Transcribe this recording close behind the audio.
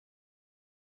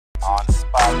On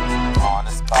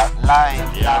the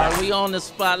spotlight. Yeah, we on the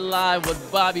spot live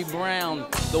with Bobby Brown,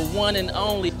 the one and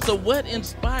only. So what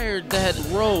inspired that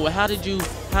role? How did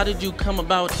you come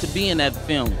about to be in that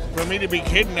film? For me to be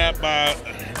kidnapped by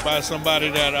somebody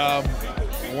that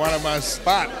wanted my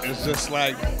spot is just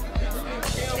like,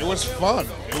 it was fun.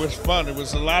 It was fun. It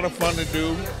was a lot of fun to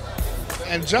do.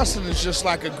 And Justin is just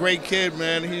like a great kid,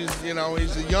 man. He's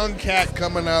a young cat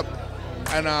coming up,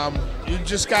 and you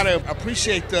just gotta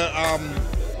appreciate the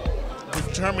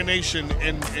determination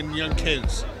in young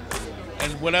kids.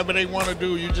 And whatever they want to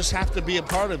do, you just have to be a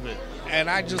part of it. And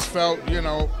I just felt,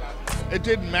 it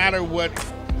didn't matter what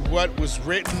was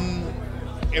written.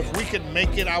 If we could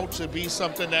make it out to be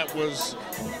something that was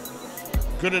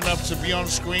good enough to be on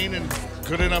screen and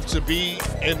good enough to be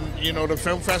in, the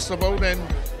film festival, then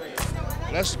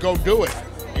let's go do it,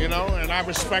 And I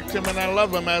respect him and I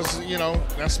love him as,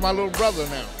 that's my little brother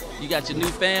now. You got your new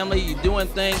family, you doing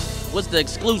things. What's the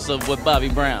exclusive with Bobby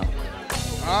Brown?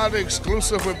 The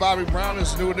exclusive with Bobby Brown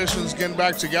is New Edition's getting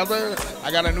back together.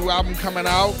 I got a new album coming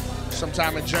out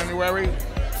sometime in January.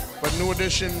 But New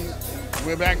Edition,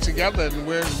 we're back together and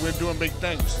we're doing big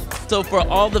things. So for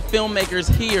all the filmmakers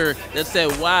here that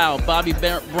said, wow, Bobby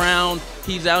Brown,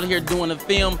 he's out here doing a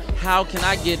film, how can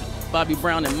I get Bobby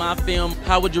Brown in my film?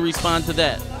 How would you respond to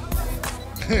that?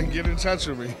 Get in touch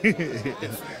with me.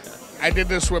 I did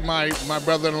this with my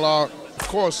brother-in-law. Of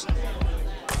course,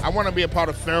 I want to be a part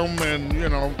of film and,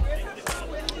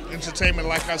 entertainment.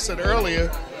 Like I said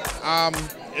earlier,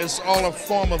 it's all a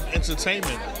form of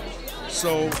entertainment.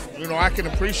 So, I can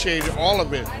appreciate all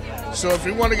of it. So if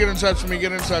you want to get in touch with me,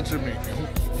 get in touch with me.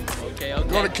 Okay.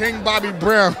 Go to King Bobby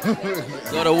Brown.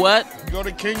 Go to what? Go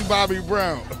to King Bobby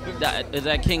Brown. Is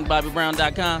that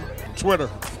KingBobbyBrown.com? Twitter.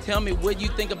 Tell me what you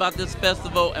think about this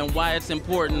festival and why it's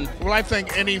important. Well, I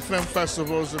think any film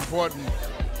festival is important.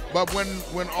 But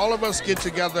when all of us get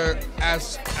together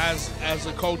as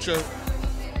a culture,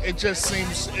 it just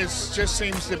seems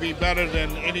to be better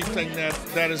than anything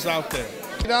that is out there.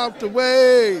 Get out the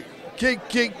way. Kick,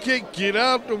 get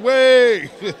out the way.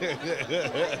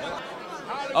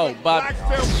 Oh, Bob. Black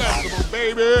Film Festival,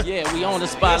 baby. Yeah, we on the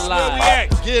spot That's live. where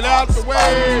we at. Get out the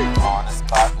way. On the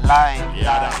spotlight.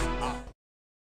 Yeah.